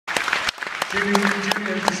Julee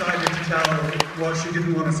decided to tell what she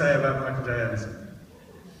didn't want to say about Michael J. Anderson.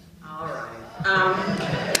 All right.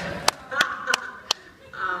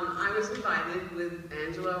 I was invited with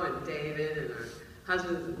Angelo and David and our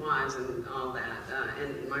husbands and wives and all that,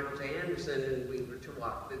 and Michael J. Anderson, and we were to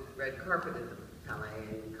walk the red carpet at the Palais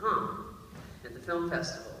in Cannes at the film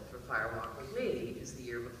festival for Fire Walk with Me, because the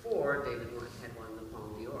year before David had won the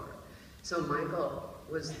Palme d'Or. So Michael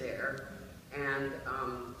was there and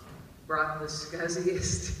brought the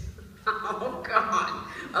scuzziest, oh God,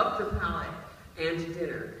 up the Palais and to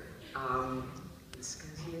dinner. The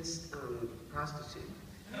scuzziest prostitute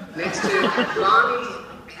next to Lonnie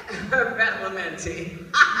Badalamenti,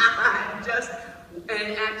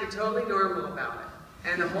 and acted totally normal about it.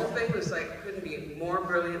 And the whole thing was like, couldn't be more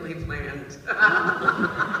brilliantly planned.